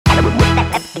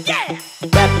Yeah!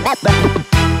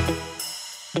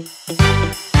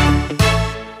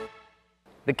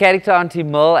 The character Aunty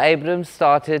Merle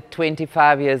started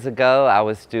 25 years ago.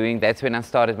 That's when I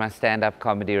started my stand-up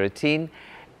comedy routine.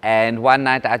 And one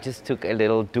night I just took a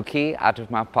little dookie out of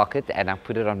my pocket and I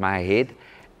put it on my head.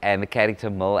 And the character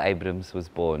Merle was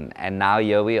born. And now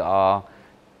here we are,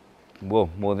 well,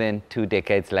 more than 2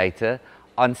 decades later,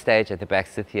 on stage at the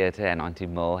Baxter Theatre, and Aunty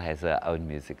Merle has her own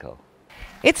musical.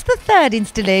 It's the third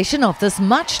installation of this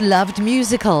much-loved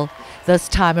musical. This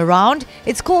time around,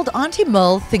 it's called Aunty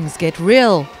Merle Things Get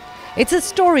Real. It's a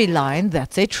storyline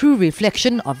that's a true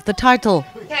reflection of the title.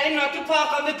 Tell him not to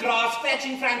park on the grass patch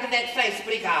in front of that face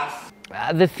brick house.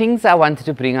 The things I wanted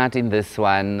to bring out in this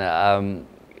one,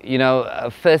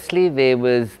 firstly, there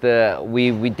was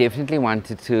we definitely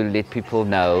wanted to let people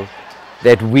know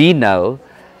that we know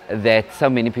that so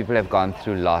many people have gone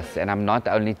through loss, and I'm not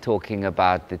only talking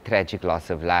about the tragic loss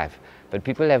of life, but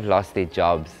people have lost their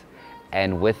jobs,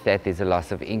 and with that there's a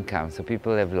loss of income, so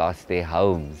people have lost their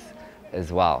homes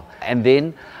as well. And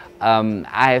then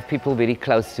I have people very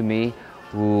close to me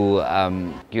who,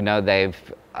 they've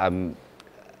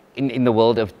in the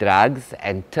world of drugs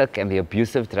and TIC and the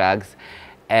abuse of drugs,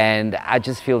 and I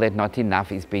just feel that not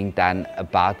enough is being done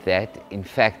about that. In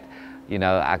fact,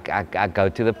 I go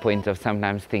to the point of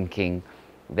sometimes thinking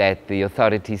that the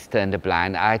authorities turned a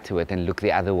blind eye to it and look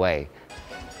the other way.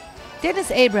 Dennis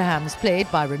Abrahams,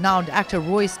 played by renowned actor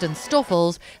Royston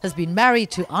Stoffels, has been married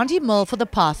to Aunty Merle for the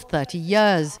past 30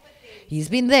 years. He's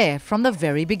been there from the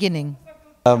very beginning.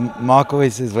 Mark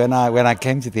always says, when I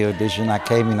came to the audition, I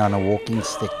came in on a walking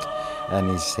stick, and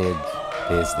he said,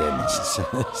 "There's Dennis."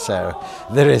 So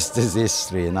the rest is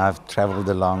history, and I've travelled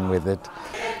along with it.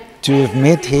 To have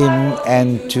met him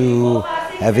and to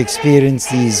have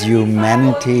experienced his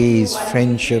humanity, his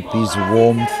friendship, his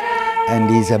warmth, and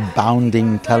his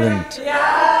abounding talent,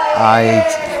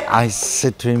 I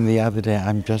said to him the other day,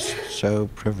 I'm just so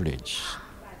privileged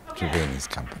to be in his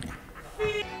company.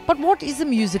 But what is a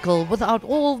musical without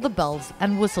all the bells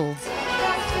and whistles?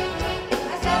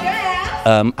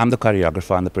 I'm the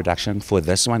choreographer on the production. For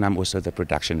this one, I'm also the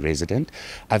production resident.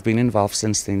 I've been involved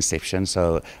since the inception,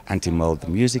 so Aunty Merle the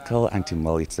musical, Aunty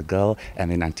Merle It's a Girl,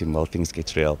 and then Aunty Merle Things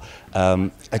Get Real.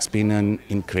 It's been an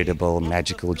incredible,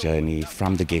 magical journey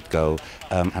from the get-go.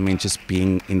 Just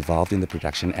being involved in the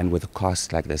production and with a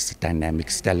cast like this,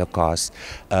 dynamic, stellar cast.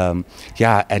 And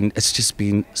it's just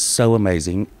been so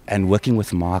amazing. And working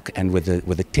with Mark and with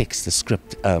the text, the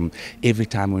script, every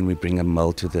time when we bring a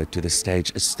Merle to the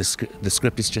stage, the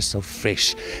script is just so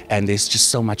fresh, and there's just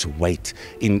so much weight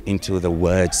into the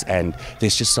words, and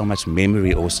there's just so much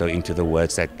memory also into the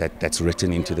words that's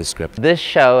written into the script. This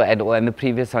show and the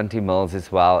previous Aunty Merles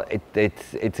as well,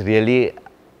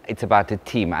 it's about a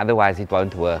team, otherwise it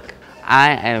won't work.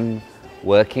 I am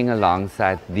working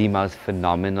alongside the most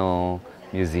phenomenal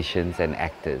musicians and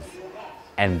actors,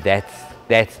 and that's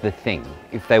the thing.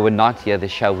 If they were not here, the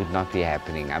show would not be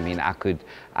happening. I mean, I could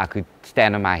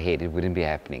stand on my head, it wouldn't be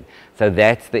happening. So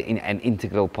that's an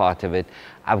integral part of it.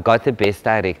 I've got the best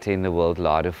director in the world,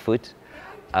 Lada Foot,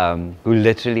 who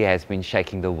literally has been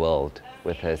shaking the world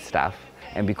with her stuff.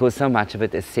 And because so much of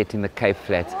it is set in the Cape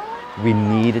Flats, we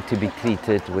need it to be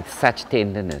treated with such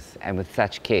tenderness and with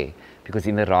such care, because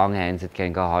in the wrong hands it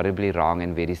can go horribly wrong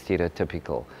and very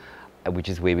stereotypical, which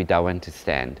is where we don't want to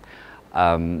stand.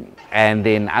 And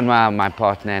then Anwar, my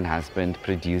partner and husband,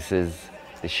 produces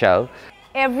the show.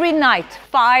 Every night,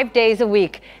 5 days a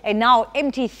week, a now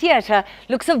empty theatre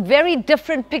looks a very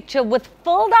different picture with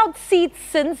filled out seats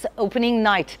since opening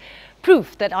night.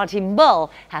 Proof that Aunty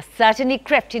Merle has certainly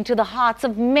crept into the hearts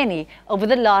of many over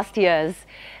the last years.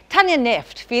 Tanya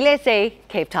Neft, Feel SA,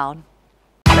 Cape Town.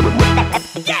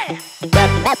 Yeah!